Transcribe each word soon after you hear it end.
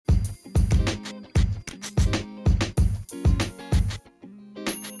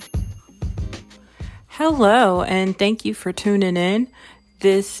Hello, and thank you for tuning in.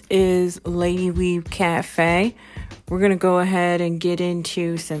 This is Lady Weeb Cafe. We're going to go ahead and get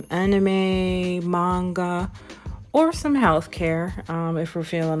into some anime, manga, or some healthcare if we're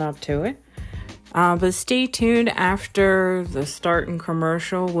feeling up to it. But stay tuned after the start and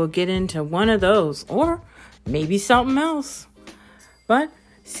commercial. We'll get into one of those or maybe something else. But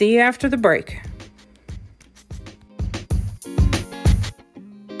see you after the break.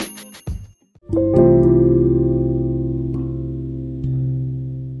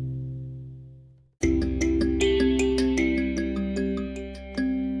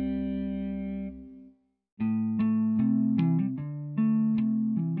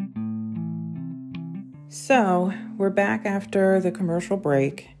 So we're back after the commercial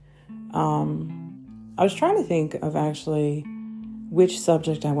break. I was trying to think of actually which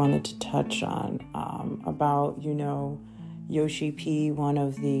subject I wanted to touch on about, Yoshi P, one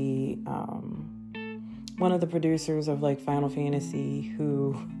of the producers of like Final Fantasy,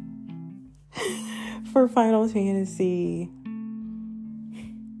 who for Final Fantasy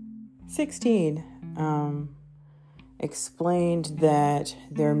 16 explained that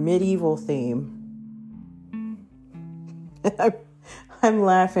their medieval theme. I'm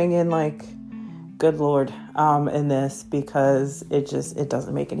laughing in like, good Lord, in this because it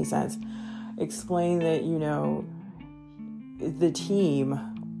doesn't make any sense. Explain that, the team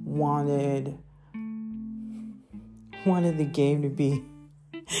wanted the game to be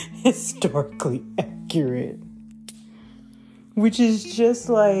historically accurate, which is just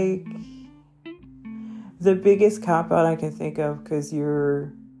like the biggest cop-out I can think of, because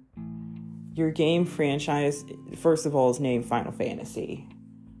your game franchise, first of all, is named Final Fantasy.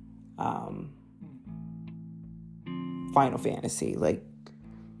 Final Fantasy, like,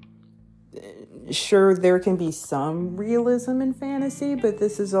 sure, there can be some realism in fantasy, but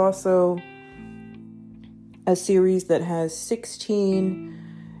this is also a series that has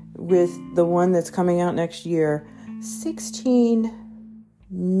 16, with the one that's coming out next year, 16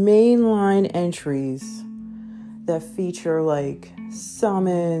 mainline entries that feature like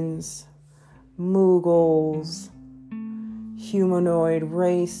summons, Moogles, humanoid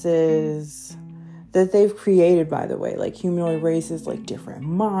races that they've created, by the way, like humanoid races, like different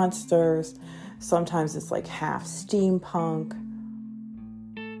monsters. Sometimes it's like half steampunk,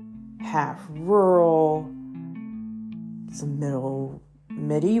 half rural, some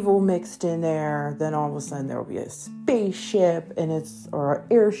medieval mixed in there. Then all of a sudden there'll be a spaceship or an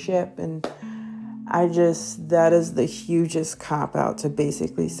airship, and that is the hugest cop-out to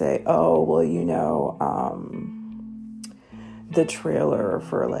basically say, oh, well, the trailer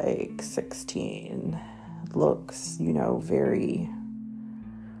for like 16 looks, very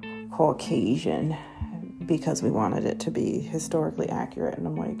Caucasian because we wanted it to be historically accurate. And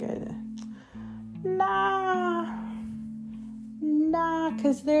I'm like, nah,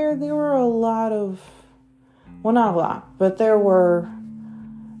 because there were a lot of, well, not a lot, but there were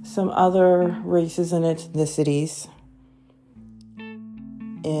some other races and ethnicities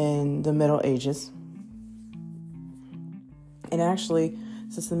in the Middle Ages. And actually,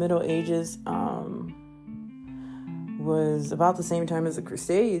 since the Middle Ages was about the same time as the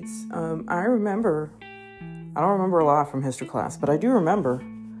Crusades, I don't remember a lot from history class, but I do remember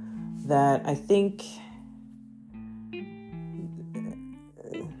that I think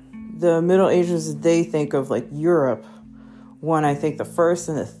the Middle Ages, they think of like Europe, one, I think the first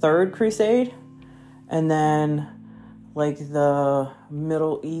and the third crusade, and then like the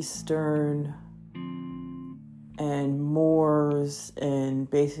Middle Eastern and Moors and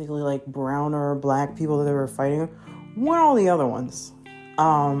basically like browner black people that they were fighting, won all the other ones.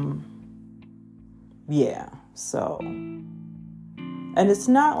 So, and it's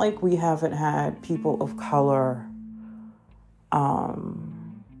not like we haven't had people of color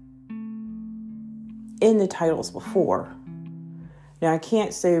in the titles before. Now, I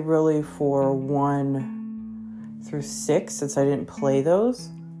can't say really for 1 through 6 since I didn't play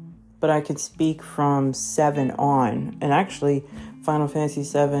those, but I could speak from 7 on. And actually, Final Fantasy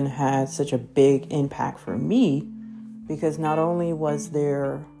 7 had such a big impact for me because not only was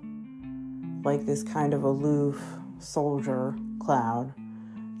there like this kind of aloof soldier, Cloud,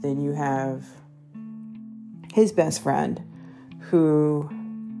 then you have his best friend who,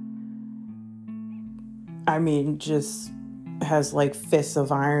 just has like fists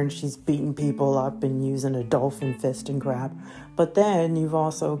of iron. She's beating people up and using a dolphin fist and grab. But then you've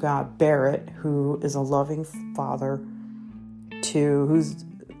also got Barrett, who is a loving father who's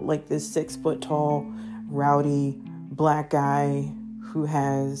like this 6 foot tall, rowdy black guy who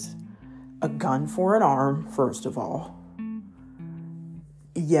has a gun for an arm, first of all.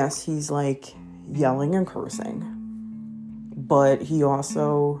 Yes, he's like yelling and cursing. But he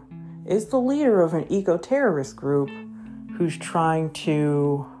also is the leader of an eco-terrorist group who's trying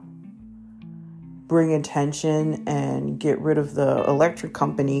to bring attention and get rid of the electric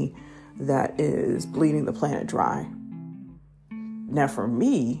company that is bleeding the planet dry. Now, for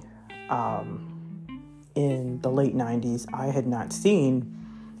me, in the late 90s, I had not seen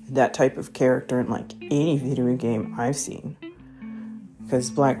that type of character in like any video game I've seen. Because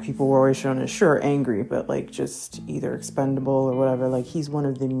black people were always shown as, sure, angry, but like just either expendable or whatever. Like, he's one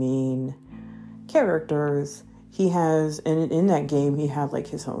of the main characters. He has, and in that game, he had like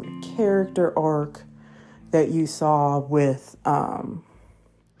his own character arc that you saw with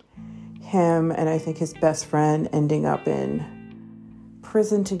him and I think his best friend ending up in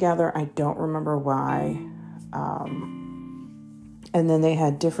prison together. I don't remember why. And then they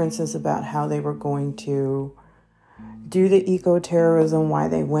had differences about how they were going to do the eco-terrorism, why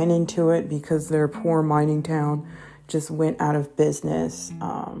they went into it, because their poor mining town just went out of business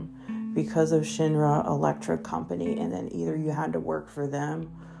because of Shinra Electric Company. And then either you had to work for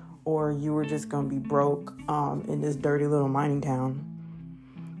them or you were just going to be broke in this dirty little mining town.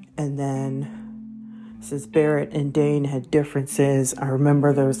 And then since Barrett and Dane had differences, I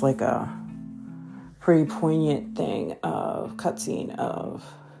remember there was like a pretty poignant thing of cutscene of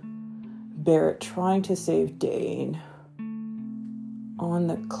Barrett trying to save Dane on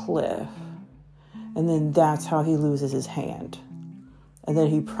the cliff, and then that's how he loses his hand. And then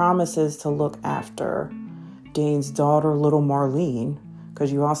he promises to look after Dane's daughter, little Marlene,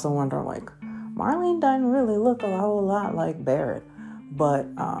 because you also wonder, like, Marlene doesn't really look a whole lot like Barrett, but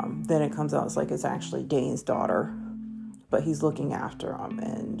then it comes out it's actually Dane's daughter, but he's looking after him,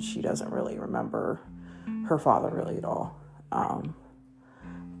 and she doesn't really remember her father really at all.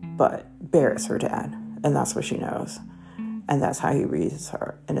 But Barrett's her dad, and that's what she knows. And that's how he raises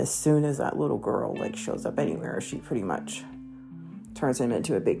her. And as soon as that little girl like shows up anywhere, she pretty much turns him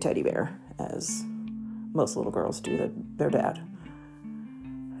into a big teddy bear, as most little girls do their dad.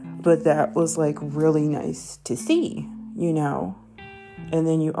 But that was like really nice to see, you know. And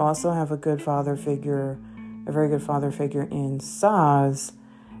then you also have a very good father figure in Sazh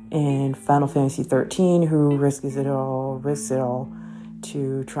in Final Fantasy 13, who risks it all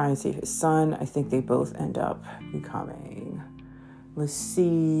to try and save his son. I think they both end up becoming, let's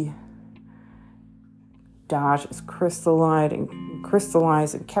see, Dodge is crystallized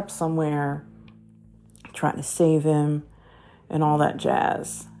and kept somewhere, trying to save him and all that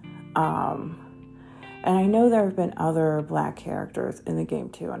jazz. And I know there have been other black characters in the game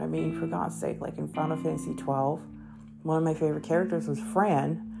too. And I mean, for God's sake, like in Final Fantasy 12, one of my favorite characters was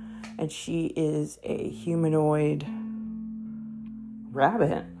Fran, and she is a humanoid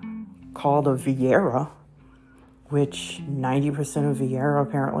rabbit called a Viera, which 90% of Viera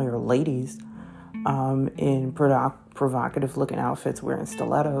apparently are ladies in provocative looking outfits wearing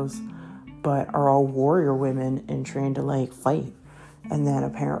stilettos, but are all warrior women and trained to like fight. And then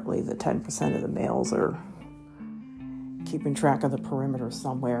apparently the 10% of the males are keeping track of the perimeter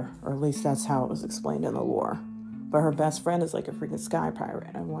somewhere, or at least that's how it was explained in the lore. But her best friend is like a freaking sky pirate.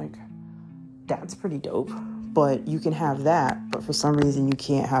 And I'm like, that's pretty dope. But you can have that, but for some reason you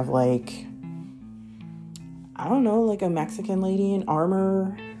can't have like, I don't know, like a Mexican lady in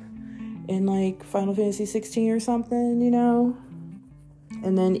armor in like Final Fantasy 16 or something, you know?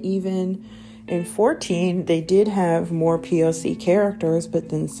 And then even in 14, they did have more POC characters, but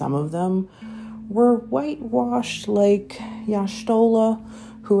then some of them were whitewashed, like Y'shtola,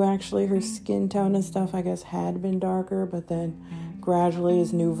 who actually her skin tone and stuff, I guess, had been darker, but then gradually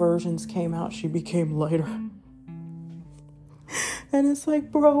as new versions came out, she became lighter. And it's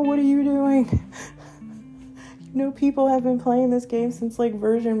like, bro, what are you doing? You know, people have been playing this game since like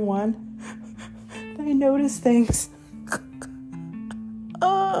version 1. I notice things.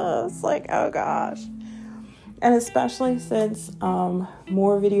 Oh, it's like, oh gosh. And especially since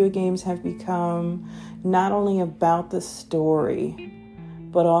more video games have become not only about the story,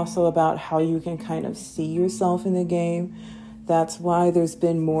 but also about how you can kind of see yourself in the game. That's why there's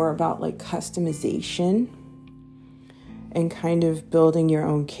been more about like customization and kind of building your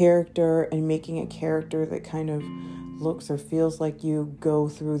own character and making a character that kind of looks or feels like you go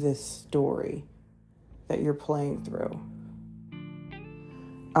through this story that you're playing through.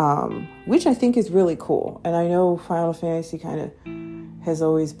 Which I think is really cool. And I know Final Fantasy kind of has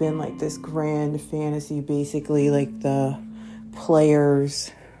always been like this grand fantasy, basically like the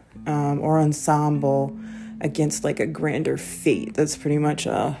players or ensemble against like a grander fate. That's pretty much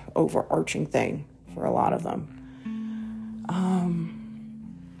a overarching thing for a lot of them.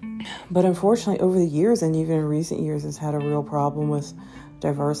 But unfortunately over the years and even in recent years has had a real problem with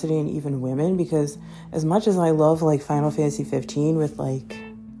diversity and even women, because as much as I love like Final Fantasy 15 with like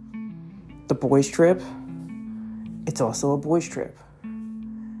the boys trip, it's also a boys trip.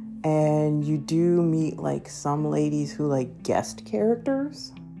 And you do meet like some ladies who like guest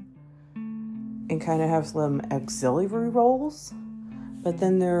characters and kind of have some auxiliary roles, but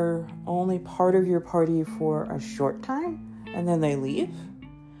then they're only part of your party for a short time and then they leave,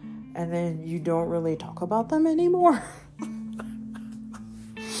 and then you don't really talk about them anymore.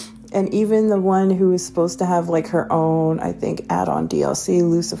 And even the one who is supposed to have like her own, I think, add-on DLC,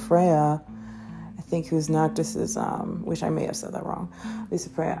 Lucifrea, I think, who's Noctis's, which I may have said that wrong,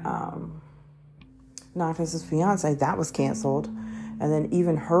 Lucifrea, Noctis's fiance, that was canceled. And then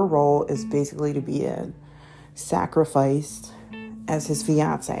even her role is basically to be sacrificed as his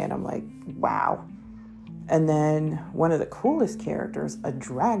fiance. And I'm like, wow. And then one of the coolest characters, a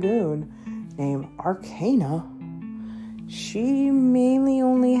dragoon named Arcana, she mainly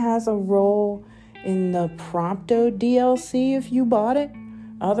only has a role in the Prompto DLC if you bought it.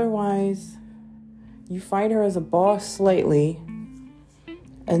 Otherwise, you fight her as a boss slightly,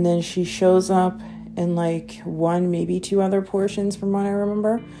 and then she shows up in like one, maybe two other portions from what I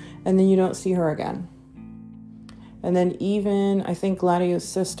remember, and then you don't see her again. And then even, I think Gladio's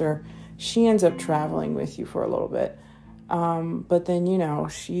sister, she ends up traveling with you for a little bit. But then, you know,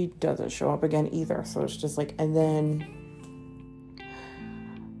 she doesn't show up again either. So it's just like, and then,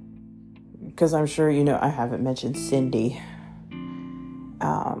 because I'm sure, you know, I haven't mentioned Cindy,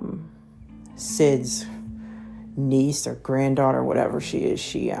 Sid's niece or granddaughter, whatever she is.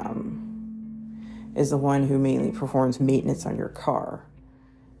 She is the one who mainly performs maintenance on your car.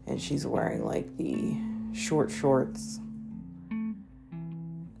 And she's wearing like the short shorts,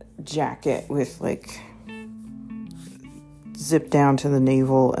 jacket with like zip down to the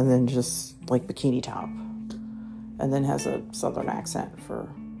navel, and then just like bikini top, and then has a southern accent for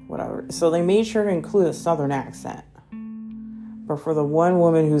whatever. So they made sure to include a southern accent. But for the one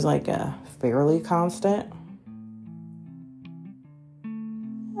woman who's like a fairly constant,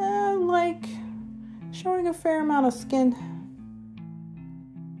 like showing a fair amount of skin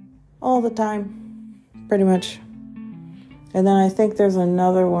all the time, pretty much. And then I think there's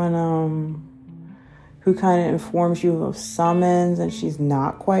another one who kind of informs you of summons, and she's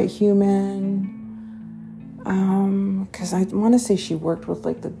not quite human. Because I want to say she worked with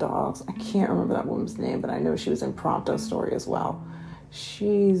like the dogs. I can't remember that woman's name, but I know she was in Prompto's story as well.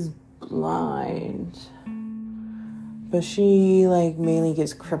 She's blind, but she like mainly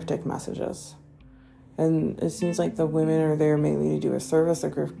gives cryptic messages. And it seems like the women are there mainly to do a service.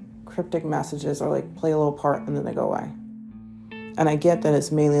 The cryptic messages are like play a little part and then they go away. And I get that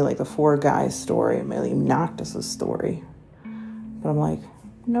it's mainly like the four guys' story, mainly Noctis' story. But I'm like,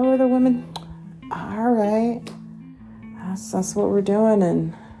 no other women? All right. That's what we're doing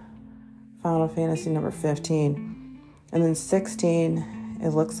in Final Fantasy number 15. And then 16, it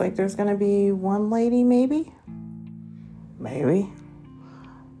looks like there's going to be one lady, maybe? Maybe.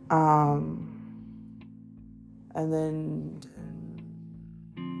 And then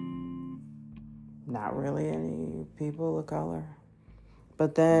not really any people of color.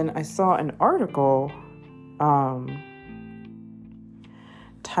 But then I saw an article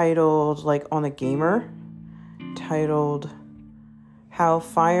titled, like on the Gamer, titled How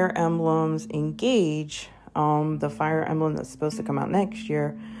Fire Emblems Engage, the Fire Emblem that's supposed to come out next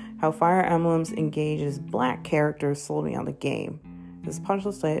year, how Fire Emblems engages black characters slowly on the game. This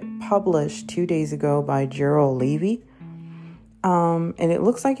was published 2 days ago by Gerald Levy. And it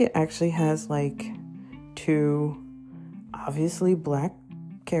looks like it actually has like two obviously black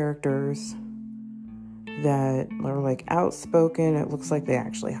characters that are like outspoken. It looks like they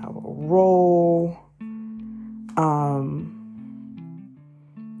actually have a role.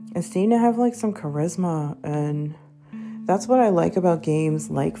 And seem to have like some charisma, and that's what I like about games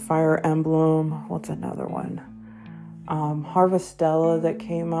like Fire Emblem. What's another one? Harvestella that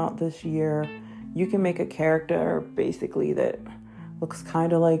came out this year. You can make a character basically that looks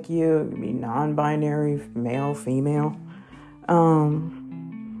kind of like you. It could be non-binary, male, female.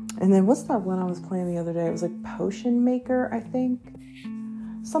 And then what's that one I was playing the other day? It was like Potion Maker, I think.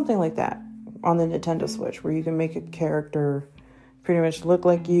 Something like that on the Nintendo Switch, where you can make a character pretty much look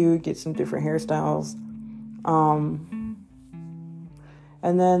like you, get some different hairstyles.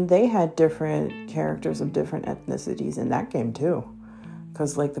 And then they had different characters of different ethnicities in that game too.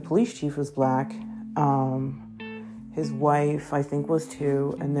 Because like the police chief was black. His wife, I think, was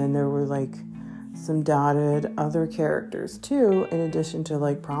too. And then there were like some dotted other characters too, in addition to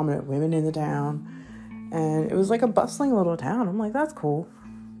like prominent women in the town. And it was like a bustling little town. I'm like, that's cool.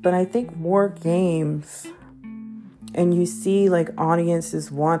 But I think more games And you see, like,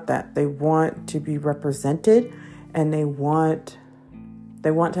 audiences want that. They want to be represented, and they want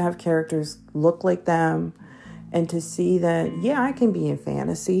to have characters look like them, and to see that, yeah, I can be in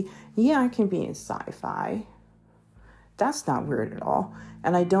fantasy. Yeah, I can be in sci-fi. That's not weird at all.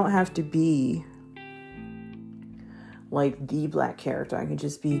 And I don't have to be like the Black character. I can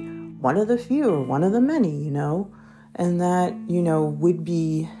just be one of the few or one of the many, you know? And that, you know, would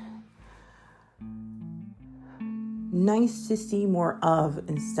be nice to see more of,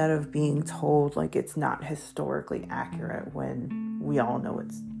 instead of being told like it's not historically accurate when we all know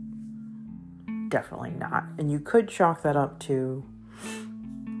it's definitely not. And you could chalk that up to,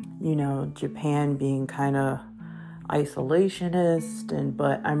 you know, Japan being kind of isolationist,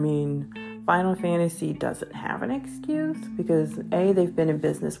 but I mean, Final Fantasy doesn't have an excuse, because A, they've been in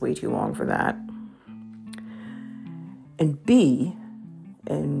business way too long for that, and B,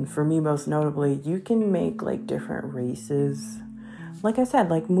 and for me most notably, you can make like different races, like I said,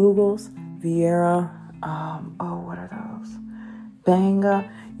 like Moogles, Viera, what are those? Banga.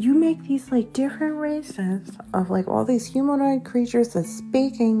 You make these like different races of like all these humanoid creatures that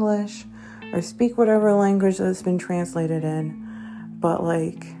speak English or speak whatever language that's been translated in, but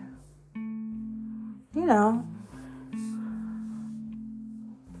like, you know,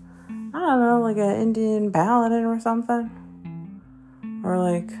 I don't know, like an Indian paladin or something, or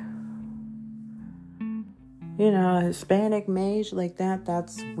like, you know, a Hispanic mage, like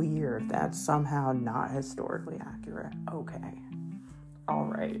that's weird. That's somehow not historically accurate. Okay. All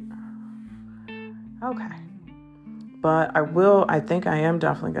right. Okay. But I think I am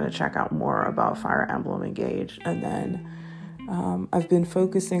definitely going to check out more about Fire Emblem Engage. And then I've been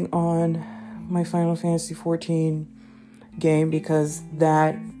focusing on my Final Fantasy XIV game, because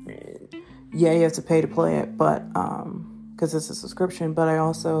that, yeah, you have to pay to play it, but because it's a subscription, but I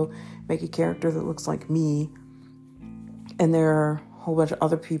also make a character that looks like me. And there are a whole bunch of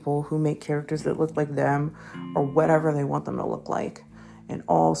other people who make characters that look like them, or whatever they want them to look like, in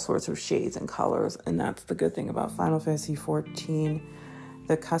all sorts of shades and colors. And that's the good thing about Final Fantasy XIV.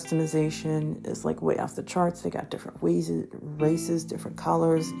 The customization is like way off the charts. They got different races, different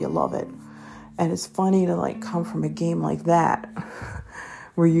colors. You love it. And it's funny to like come from a game like that,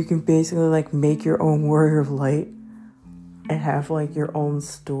 where you can basically like make your own Warrior of Light and have like your own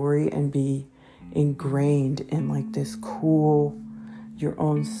story and be ingrained in like this cool, your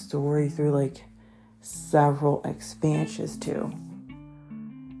own story through like several expansions too.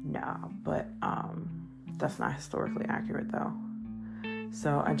 No, but that's not historically accurate though.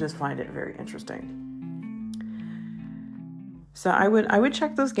 So I just find it very interesting. So I would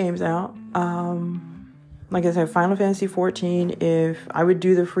check those games out. Like I said, Final Fantasy XIV, if I would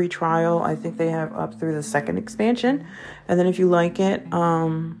do the free trial, I think they have up through the second expansion. And then if you like it,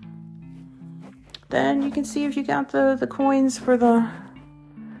 then you can see if you got the coins for the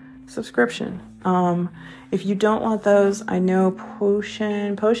subscription. If you don't want those, I know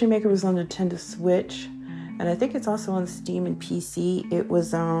Potion Maker was on Nintendo Switch, and I think it's also on Steam and PC. It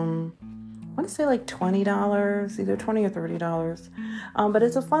was, I want to say like $20, either $20 or $30. But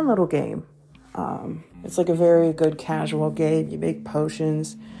it's a fun little game. It's like a very good casual game. You make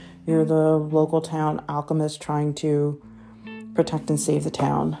potions. You're the local town alchemist trying to protect and save the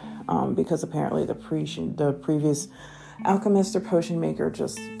town, because apparently the previous alchemist or potion maker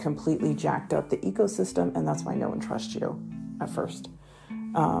just completely jacked up the ecosystem, and that's why no one trusts you at first.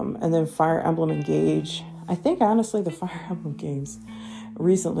 And then Fire Emblem Engage. I think honestly the Fire Emblem games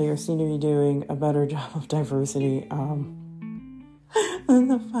recently are seen to be doing a better job of diversity than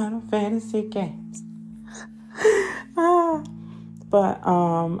the Final Fantasy games. But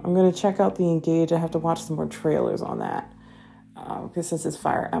I'm going to check out the Engage. I have to watch some more trailers on that, because since it's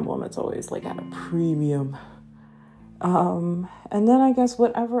Fire Emblem, it's always like at a premium. And then I guess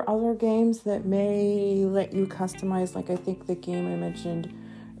whatever other games that may let you customize, like I think the game I mentioned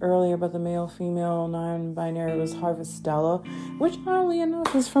earlier about the male, female, non-binary was Harvestella, which oddly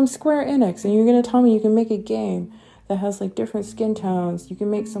enough is from Square Enix. And you're going to tell me you can make a game that has like different skin tones. You can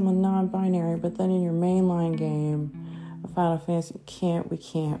make someone non-binary, but then in your mainline game of Final Fantasy, we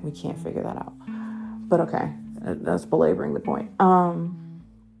can't figure that out. But okay, that's belaboring the point. And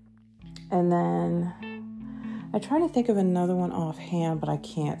then I try to think of another one offhand, but I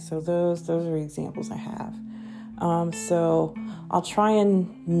can't. So those are examples I have. So I'll try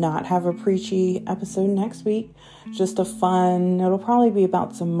and not have a preachy episode next week. Just it'll probably be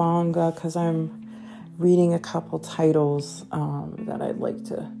about some manga, because I'm reading a couple titles that I'd like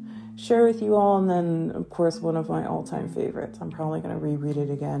to share with you all. And then, of course, one of my all-time favorites. I'm probably going to reread it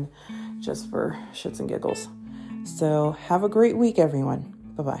again just for shits and giggles. So have a great week, everyone.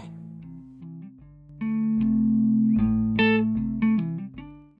 Bye-bye.